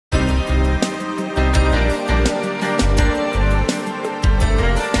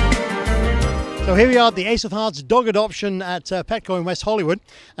So here we are at the Ace of Hearts dog adoption at Petco in West Hollywood.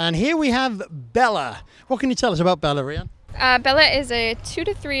 And here we have Bella. What can you tell us about Bella, Rian? Bella is a 2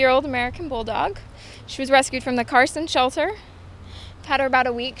 to 3 year old American Bulldog. She was rescued from the Carson shelter. Had her about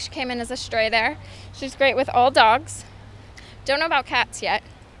a week. She came in as a stray there. She's great with all dogs. Don't know about cats yet.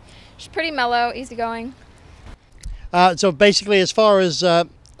 She's pretty mellow, easygoing. So basically, as far as her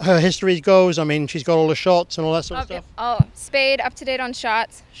history goes, I mean, she's got all the shots and all that sort of stuff? Oh, spayed, up to date on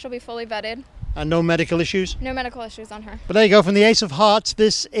shots. She'll be fully vetted. And no medical issues? No medical issues on her. But there you go, from the Ace of Hearts,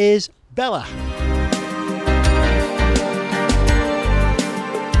 this is Bella.